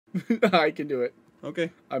I can do it.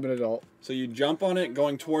 Okay. I'm an adult. So you jump on it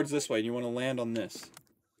going towards this way, and you want to land on this.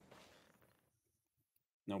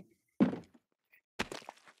 Nope.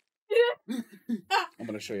 I'm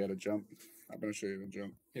gonna show you how to jump. I'm gonna show you how to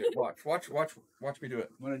jump. Here, watch me do it.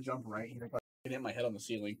 I'm gonna jump right here. I can hit my head on the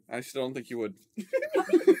ceiling. I still don't think you would.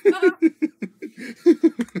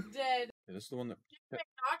 Dead. Yeah, this is the one that. Did you pick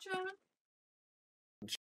nachos?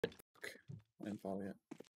 I didn't follow yet.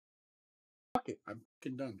 Fuck it. I'm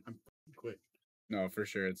fucking done. I'm fucking quit. No, for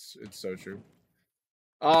sure. It's so true.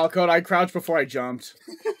 Oh, Code, I crouched before I jumped.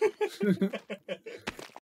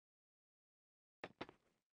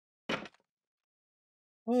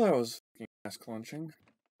 Well, that was fucking ass clenching.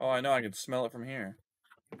 Oh, I know. I can smell it from here.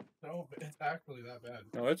 No, it's actually that bad.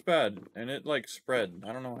 No, it's bad, and it like spread.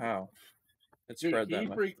 I don't know how. It spread that He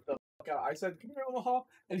much. freaked the fuck out. I said, "Come here, Omaha,"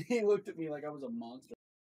 and he looked at me like I was a monster.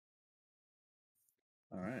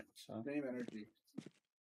 All right, so Same energy.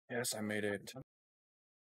 yes, I made it.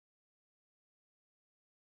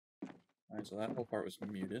 All right, so that whole part was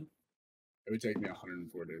muted. It would take me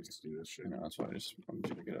 104 days to do this shit. No, that's why I just wanted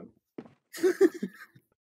you to get up.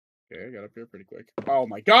 Okay, I got up here pretty quick. Oh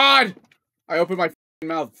my god! I opened my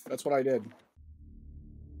mouth. That's what I did.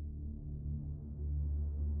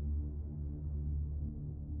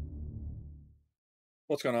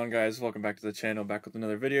 What's going on, guys? Welcome back to the channel. Back with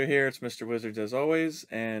another video here. It's Mr. Wizards as always,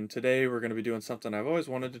 and today we're going to be doing something I've always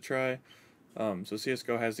wanted to try. So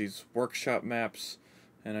CSGO has these workshop maps,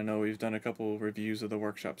 and I know we've done a couple reviews of the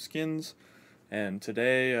workshop skins, and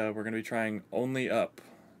today we're going to be trying Only Up,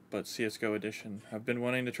 but CSGO edition. I've been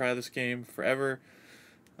wanting to try this game forever,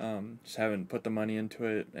 just haven't put the money into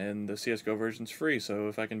it, and the CSGO version's free, so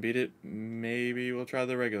if I can beat it, maybe we'll try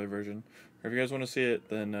the regular version. Or if you guys want to see it,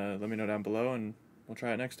 then let me know down below, and we'll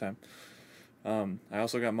try it next time. I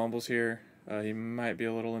also got Mumbles here. He might be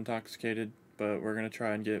a little intoxicated, but we're going to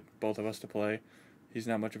try and get both of us to play. He's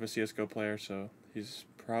not much of a CSGO player, so he's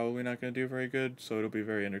probably not going to do very good, so it'll be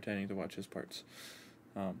very entertaining to watch his parts.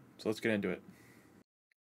 So let's get into it.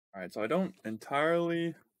 Alright, so I don't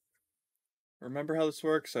entirely remember how this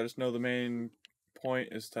works. I just know the main point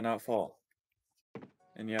is to not fall.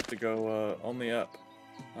 And you have to go only up.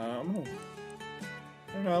 I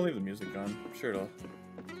don't know, I'll leave the music on. I'm sure it'll...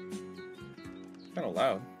 It's kind of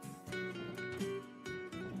loud.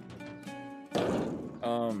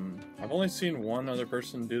 I've only seen one other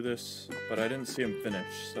person do this, but I didn't see him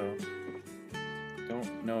finish, so...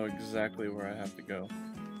 Don't know exactly where I have to go.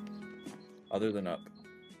 Other than up.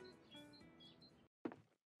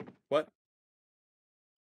 What?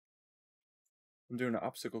 I'm doing an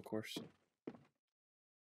obstacle course.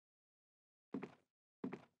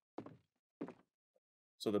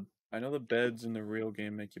 So I know the beds in the real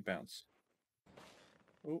game make you bounce.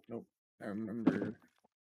 Oh, nope. I remember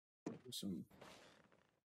some...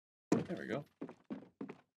 There we go.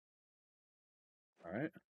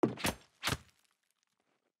 Alright.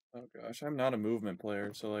 Oh gosh, I'm not a movement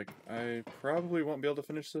player, so like, I probably won't be able to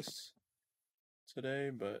finish this today,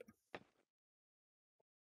 but...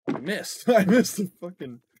 I missed! I missed the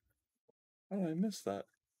fucking... How did I miss that?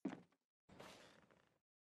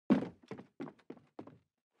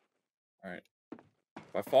 Alright.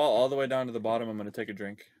 If I fall all the way down to the bottom, I'm gonna take a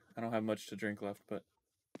drink. I don't have much to drink left, but...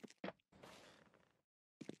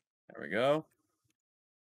 There we go.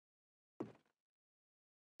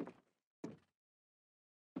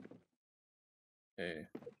 Okay.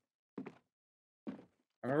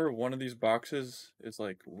 I remember one of these boxes is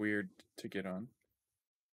like weird to get on.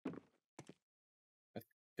 I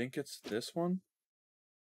think it's this one.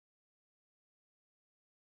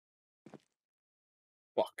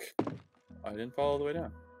 Fuck. I didn't fall all the way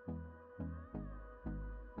down.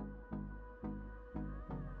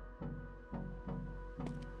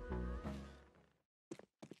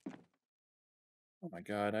 Oh my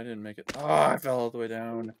god, I didn't make it. Oh, I fell all the way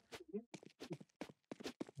down.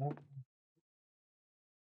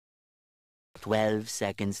 12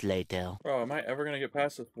 seconds later. Bro, am I ever gonna get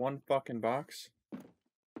past this one fucking box?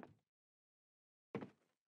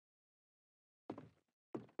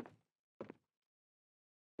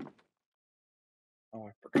 Oh,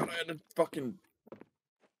 I forgot I had to fucking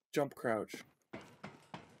jump crouch.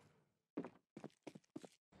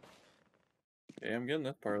 Okay, I'm getting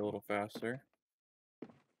this part a little faster.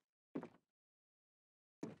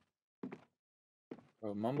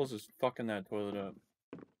 Bro, Mumbles is fucking that toilet up.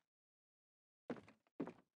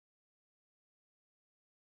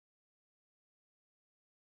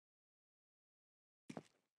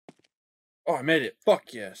 Oh, I made it.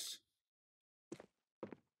 Fuck yes.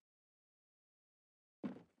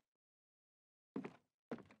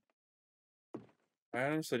 I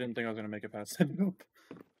honestly didn't think I was gonna make it past that. Nope.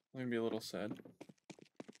 Maybe be a little sad.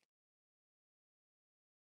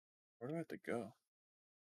 Where do I have to go?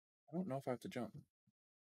 I don't know if I have to jump.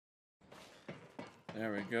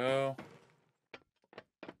 There we go.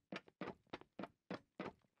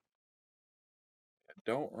 I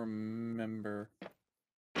don't remember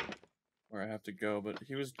where I have to go, but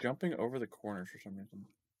he was jumping over the corners for some reason.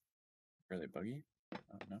 Are they buggy? I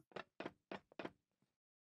don't know.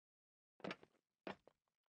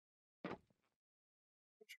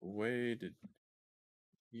 Which way did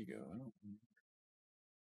he go? I don't remember.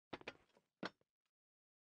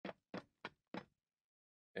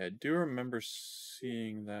 Yeah, I do remember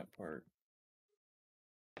seeing that part.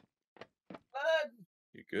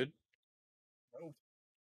 You good? No.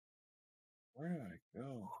 Where did I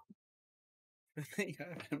go? I think I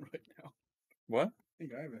have him right now. What? I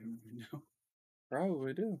think I have him right now.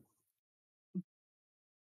 Probably do.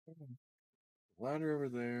 Ladder over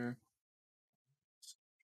there.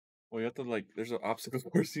 Well, you have to, like, there's an obstacle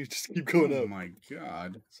course, you just keep going up. Oh my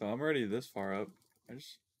god. So I'm already this far up. I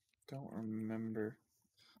just don't remember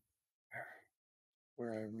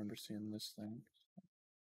where I remember seeing this thing.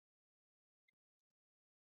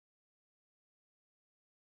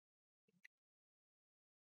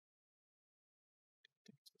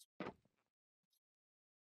 I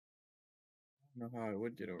don't know how I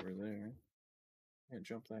would get over there. Can't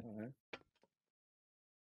jump that high.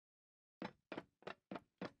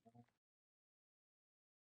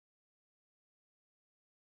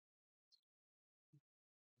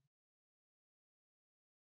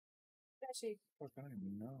 Jesse, Fuck, I don't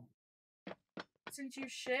even know. since you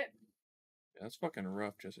shit, Yeah, that's fucking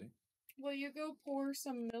rough, Jesse. will you go pour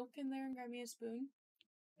some milk in there and grab me a spoon?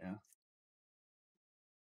 Yeah.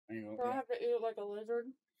 There you go. Or I'll have to eat it like a lizard.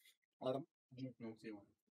 Let him. No, see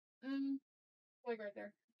one. Like right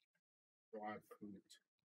there. Dry fruit.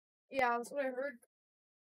 Yeah, that's what I heard.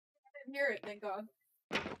 I didn't hear it, thank God.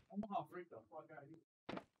 I'm gonna freak the fuck out of you.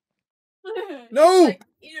 No! Like,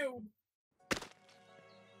 ew.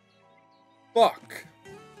 Fuck!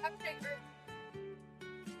 I'm angry.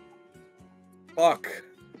 Fuck!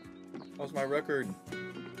 That was my record.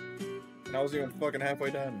 And I was even fucking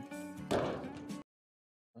halfway done.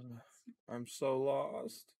 I'm so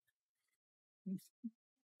lost.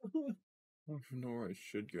 I don't even know where I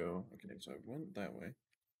should go. Okay, so I went that way.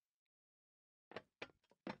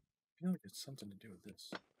 I feel like it's something to do with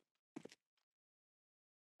this.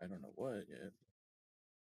 I don't know what yet.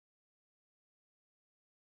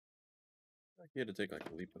 Like he had to take like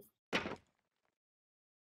a leap of.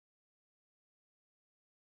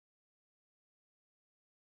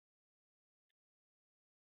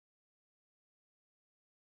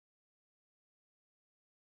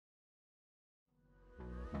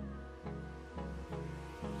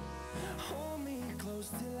 Hold me close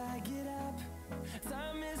till I get up.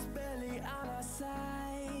 Time is barely on our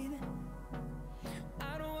side.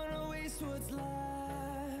 I don't wanna waste what's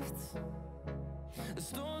left. The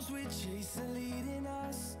storms we chase are leading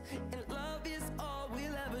us, and love is all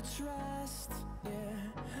we'll ever trust. Yeah,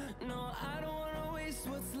 no, I don't wanna waste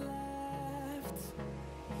what's left.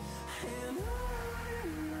 And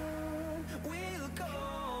on we'll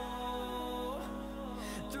go,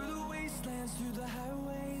 through the wastelands, through the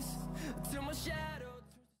highways, till my shadow.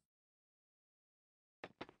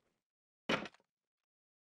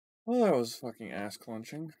 Well, that was fucking ass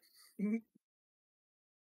clenching. Wait.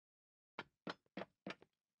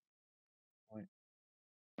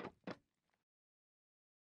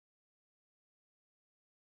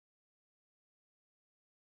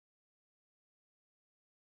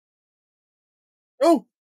 Oh!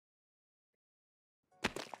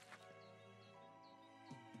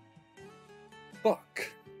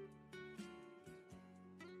 Fuck.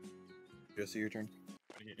 Jesse, your turn.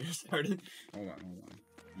 Get started. Hold on.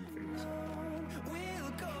 Let me figure this out.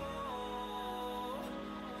 We'll go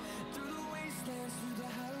through the wastelands, through the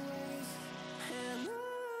highways, and on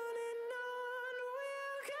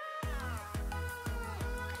we'll go.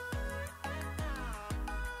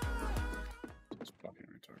 It's fucking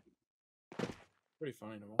retarded. Pretty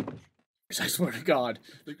funny to watch. I swear to God. I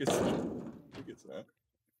think it's that.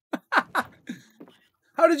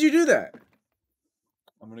 How did you do that?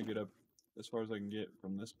 I'm gonna get up as far as I can get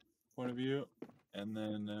from this point of view, and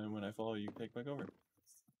then when I fall, you take back over.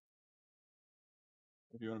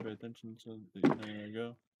 If you want to pay attention to the there you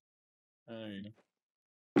go. There you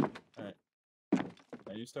go. Alright.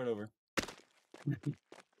 Now you start over.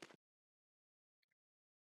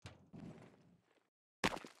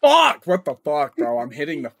 Fuck! What the fuck, bro? I'm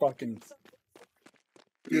hitting the fucking...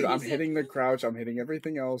 Dude, I'm hitting the crouch. I'm hitting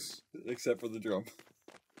everything else. Except for the drum.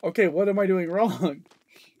 Okay, what am I doing wrong?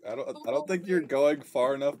 I don't think you're going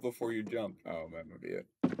far enough before you jump. Oh, that might be it.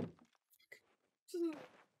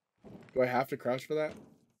 Do I have to crouch for that?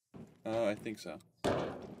 I think so. I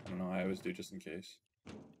don't know. I always do just in case.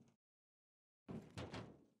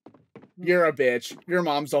 You're a bitch. Your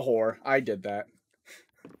mom's a whore. I did that.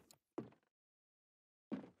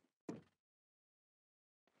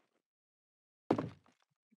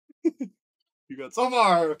 You got so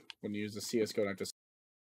far. When you use the CSGO, not just.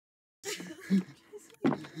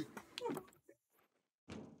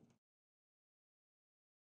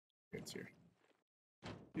 It's here.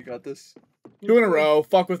 You got this. 2 in a row.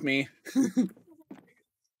 Fuck with me.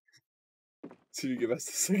 So you give us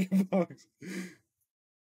the second box.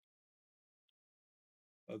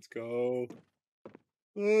 Let's go.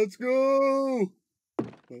 Let's go.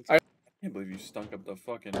 I can't believe you stunk up the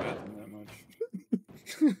fucking bathroom that much.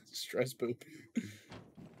 Stress poop.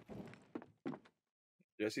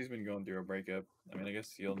 Jesse's been going through a breakup. I mean, I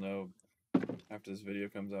guess you'll know after this video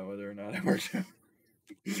comes out whether or not it worked out.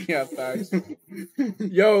 Yeah, facts.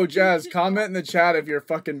 Yo, Jazz, comment in the chat if you're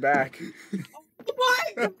fucking back.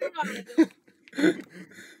 What? I'm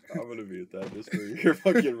gonna be at that just for your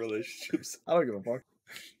fucking relationships. I don't give a fuck.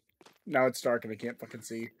 Now it's dark and I can't fucking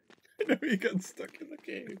see. I know you got stuck in the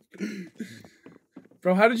cave.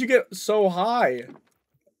 Bro, how did you get so high?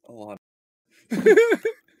 A lot.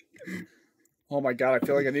 Oh my god, I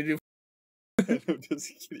feel like I need to do. I know, does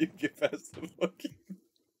he can't even get past the fucking.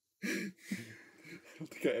 I don't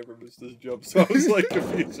think I ever missed this jump, so I was like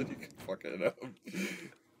confused and you can fucking up.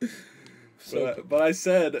 But I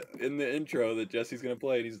said in the intro that Jesse's gonna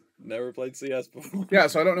play and he's never played CS before. Yeah,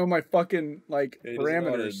 so I don't know my fucking, like, Yeah, he doesn't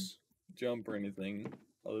know how to parameters. jump or anything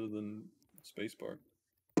other than spacebar.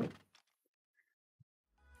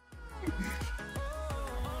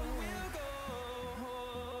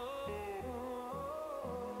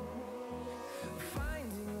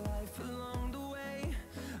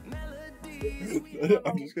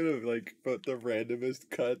 I'm just gonna like put the randomest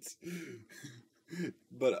cuts,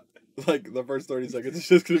 but like the first 30 seconds is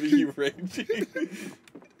just gonna be you raging.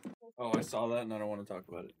 Oh, I saw that and I don't want to talk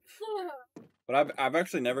about it. But I've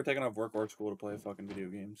actually never taken off work or school to play a fucking video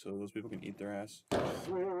game, so those people can eat their ass.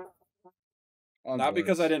 Not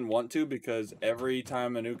because I didn't want to, because every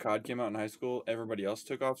time a new COD came out in high school, everybody else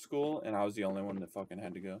took off school, and I was the only one that fucking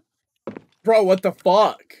had to go. Bro, what the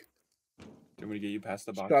fuck? Do you want me to get you past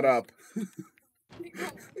the box? Shut up.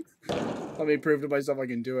 Let me prove to myself I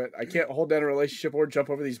can do it. I can't hold down a relationship or jump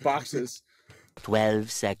over these boxes.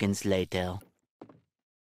 12 seconds later.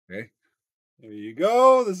 Okay. There you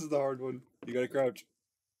go. This is the hard one. You gotta crouch.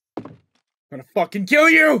 I'm gonna fucking kill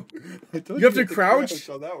you! You have to crouch?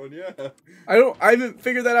 on that one, yeah. I haven't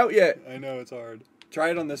figured that out yet. I know, it's hard. Try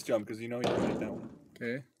it on this jump, because you know you can make that one.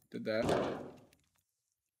 Okay, did that.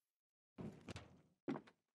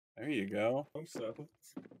 There you go. Hope so.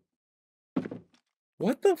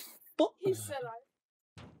 What the fuck? He said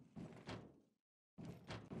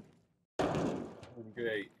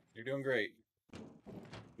Great. You're doing great.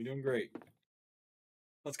 You're doing great.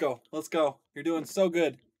 Let's go. Let's go. You're doing so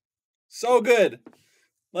good. So good.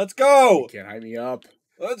 Let's go. You can't hide me up.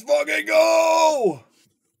 Let's fucking go.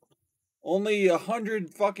 Only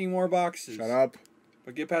 100 fucking more boxes. Shut up.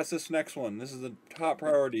 But get past this next one. This is the top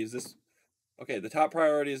priority. Is this... Okay, the top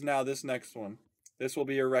priority is now this next one. This will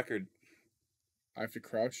be your record. I have to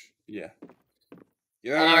crouch? Yeah.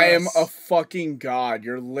 Yes. I am a fucking god.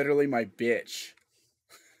 You're literally my bitch.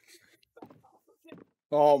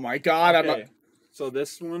 Oh my god, okay. So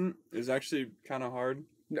this one is actually kind of hard.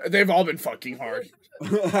 They've all been fucking hard.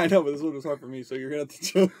 I know, but this one was hard for me, so you're gonna have to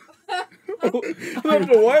jump.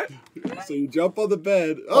 What? So you jump on the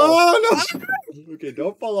bed. Oh no! Okay,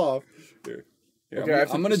 don't fall off. Here. Okay,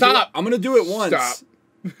 I'm gonna stop. I'm gonna do it once.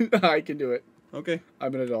 Stop. I can do it. Okay.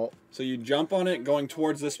 I'm an adult. So you jump on it going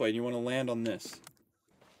towards this way, and you want to land on this.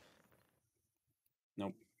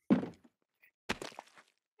 Nope.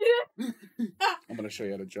 I'm gonna show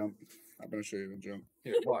you how to jump. I'm gonna show you how to jump.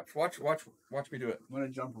 Here, watch me do it. I'm gonna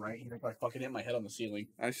jump right here if I fucking hit my head on the ceiling.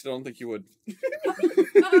 I still don't think you would.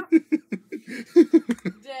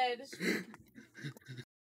 dead.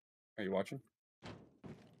 Are you watching?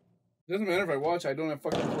 It doesn't matter if I watch. I don't have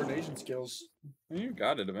fucking coordination skills. You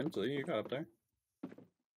got it eventually. You got up there.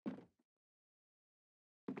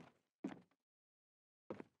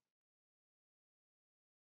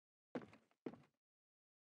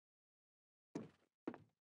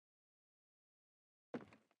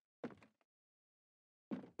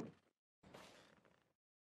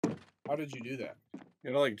 How did you do that? You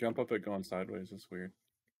gotta like jump up it going sideways. It's weird.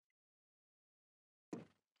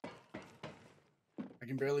 I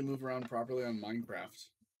can barely move around properly on Minecraft.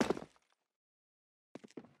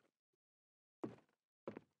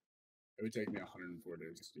 It would take me 104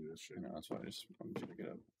 days to do this shit. I know, that's why I'm just gonna get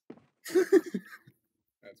up.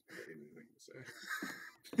 That's a crazy thing to say.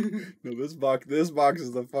 No, this box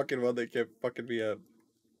is the fucking one that kept fucking me up.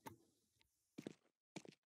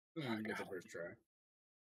 I get the first try.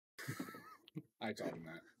 I taught him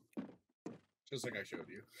that. Just like I showed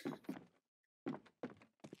you.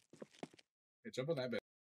 Hey, jump on that bed.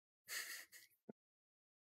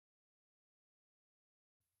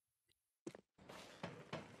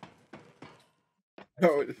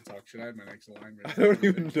 No, Talk shit. I had my next line. I don't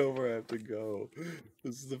even know where I have to go.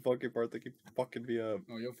 This is the fucking part that keeps fucking me up.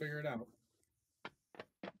 Oh, you'll figure it out.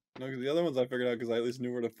 No, because the other ones I figured out because I at least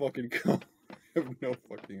knew where to fucking go. I have no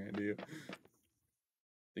fucking idea. I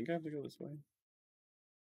think I have to go this way.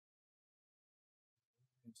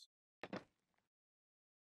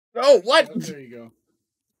 Oh, what? Oh, there you go.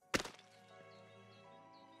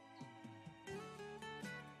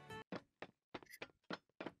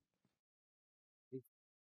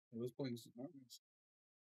 Those planes aren't nice.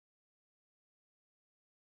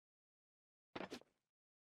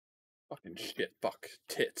 Fucking shit. Fuck.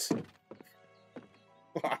 Tits.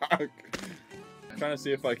 Fuck. I'm trying to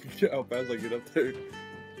see if I can get how fast I get up there.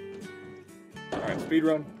 Alright, speed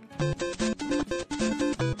run.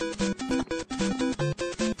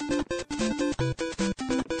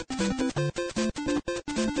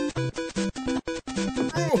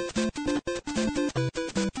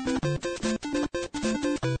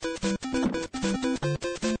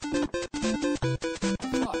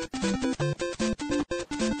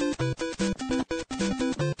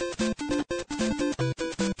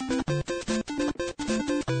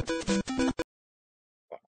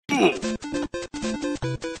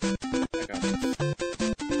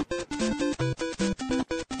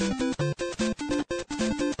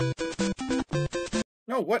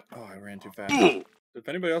 No, what? Oh, I ran too fast. If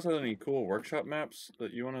anybody else has any cool workshop maps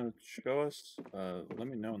that you want to show us, let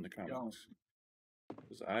me know in the comments.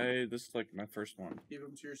 Because this is like my first one. Keep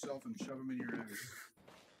them to yourself and shove them in your ass.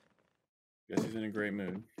 Guess he's in a great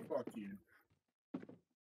mood. Fuck you.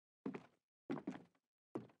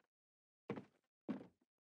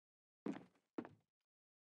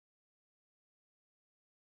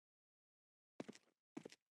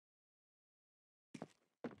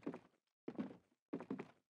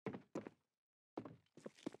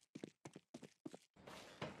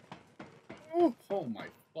 Oh my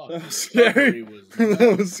fuck. That was scary.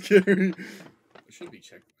 That was scary. It should be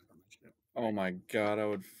checked. Oh my god, I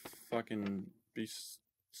would fucking be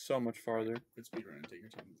so much farther. Good speed run and take your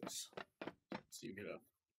time with this. So you get up.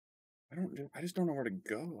 I just don't know where to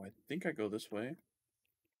go. I think I go this way.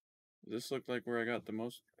 This looked like where I got the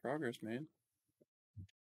most progress made.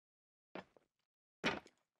 That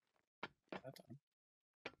time.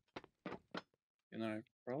 And then I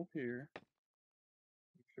crawl up here.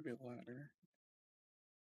 There should be a ladder.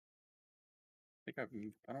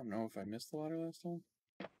 I don't know if I missed the ladder last time.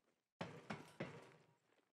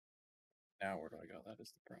 Now where do I go? That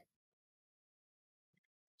is the problem.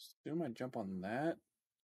 Assume I jump on that.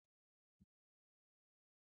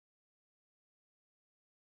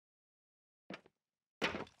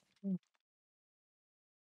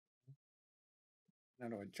 Now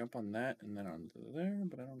do I jump on that and then onto there?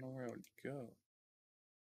 But I don't know where I would go.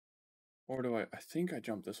 Or do I think I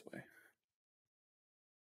jump this way.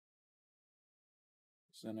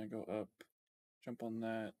 So then I go up, jump on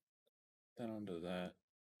that, then onto that.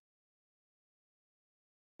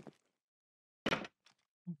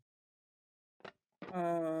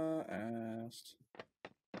 Asked.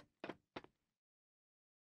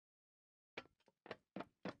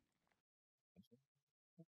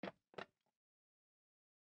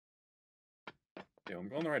 Yeah, I'm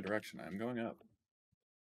going the right direction. I'm going up.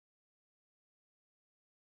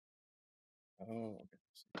 Oh, okay.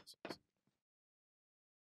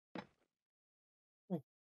 Oh.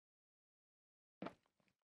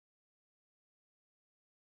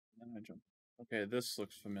 Then I jump. Okay, this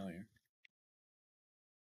looks familiar.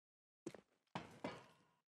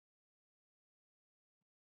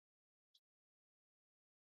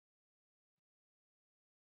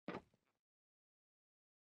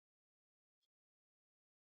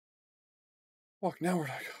 Fuck, now where'd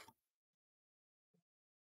I go?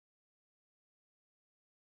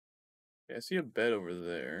 Okay, I see a bed over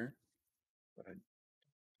there. But I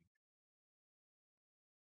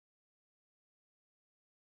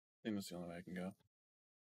think that's the only way I can go. I'm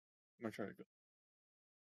gonna try to go.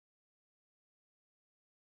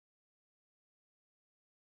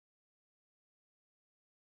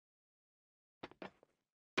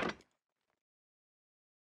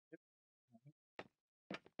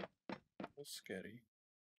 That's scary.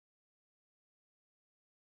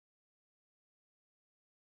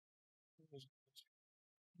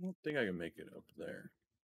 I don't think I can make it up there.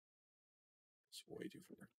 It's way too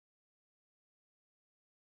far.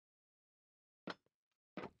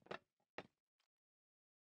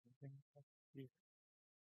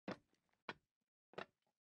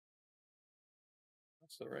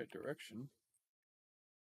 That's the right direction.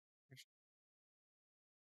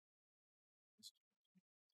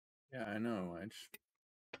 Yeah, I know. I just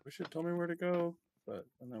wish it told me where to go, but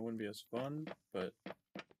then that wouldn't be as fun. But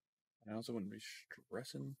I also wouldn't be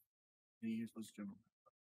stressing. You're supposed to jump.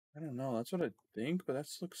 I don't know. That's what I think, but that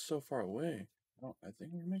looks so far away. I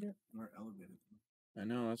think we can make it. We're elevated. I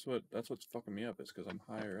know. That's what's fucking me up. Is because I'm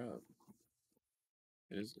higher up.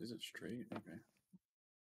 Is it straight? Okay.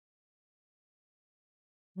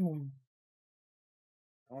 I'm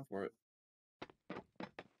for it.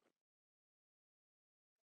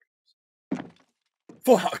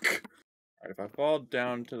 Fuck! Alright, if I fall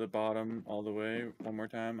down to the bottom all the way one more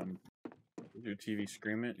time, I'm gonna do TV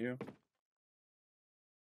scream at you.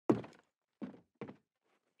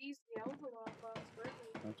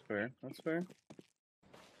 That's fair. That's fair.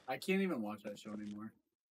 I can't even watch that show anymore.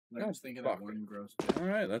 I was thinking that one gross.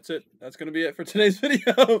 Alright, that's it. That's gonna be it for today's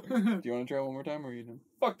video. Do you want to try one more time, or are you done?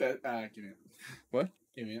 Fuck that. Give me it. What?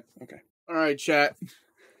 Give me it. Okay. Alright, chat.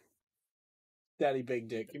 Daddy Big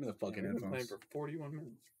Dick. Give me the fucking I've been playing headphones. for 41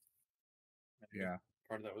 minutes. Yeah.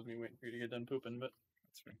 Part of that was me waiting for you to get done pooping, but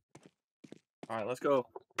that's fine. Alright, let's go.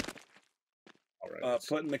 Alright.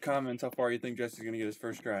 Put in the comments how far you think Jesse's gonna get his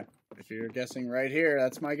first try. If you're guessing right here,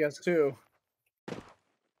 that's my guess too.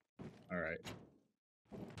 Alright.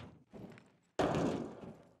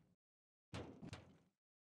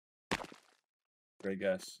 Great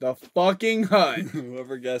guess. The fucking hut.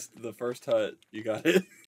 Whoever guessed the first hut, you got it.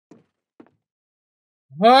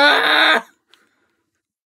 Ah!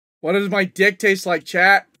 What does my dick taste like,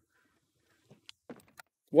 chat?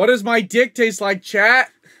 What does my dick taste like,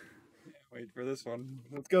 chat? Wait for this one.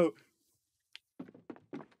 Let's go.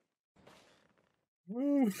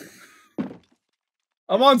 Woo.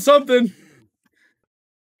 I'm on something.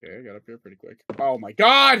 Okay, I got up here pretty quick. Oh my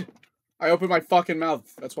god! I opened my fucking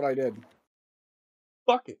mouth. That's what I did.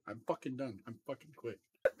 Fuck it. I'm fucking done. I'm fucking quit.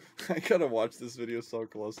 I gotta watch this video so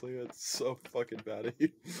closely. It's so fucking bad.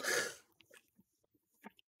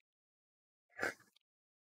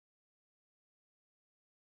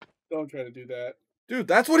 Don't try to do that. Dude,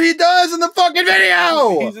 that's what he does in the fucking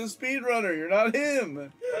video! He's a speedrunner. You're not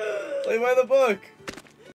him. Play by the book.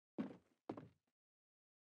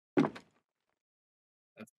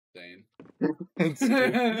 That's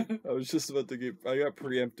insane. I was just about to get... I got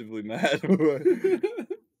preemptively mad. Where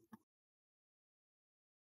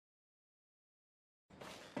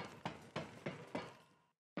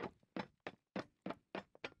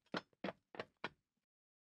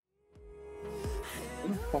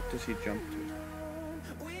the fuck does he jump to?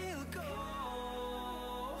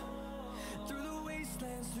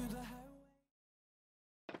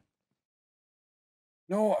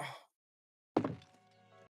 No.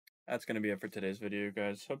 That's going to be it for today's video,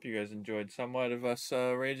 guys. Hope you guys enjoyed somewhat of us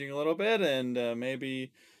raging a little bit, and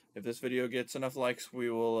maybe if this video gets enough likes, we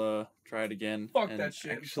will try it again. Fuck and that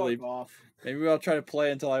shit. Actually, Fuck off. maybe I'll try to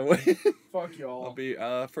play until I win. Fuck y'all. I'll be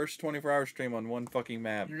first 24-hour stream on one fucking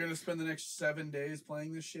map. You're gonna spend the next 7 days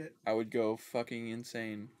playing this shit? I would go fucking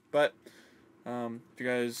insane. But if you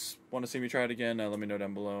guys want to see me try it again, let me know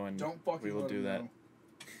down below, and Don't fucking we will do that. know.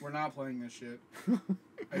 We're not playing this shit.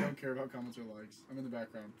 I don't care about comments or likes. I'm in the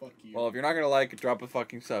background. Fuck you. Well, if you're not gonna like, drop a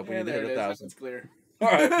fucking sub. We Yeah, need to there hit it is. 1,000. It's clear. All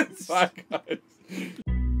right, bye guys.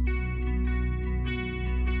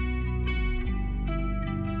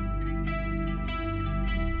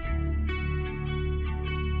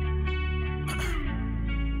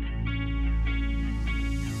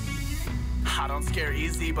 I don't scare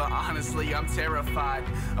easy, but honestly I'm terrified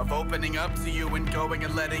of opening up to you and going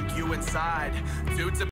and letting you inside. Due to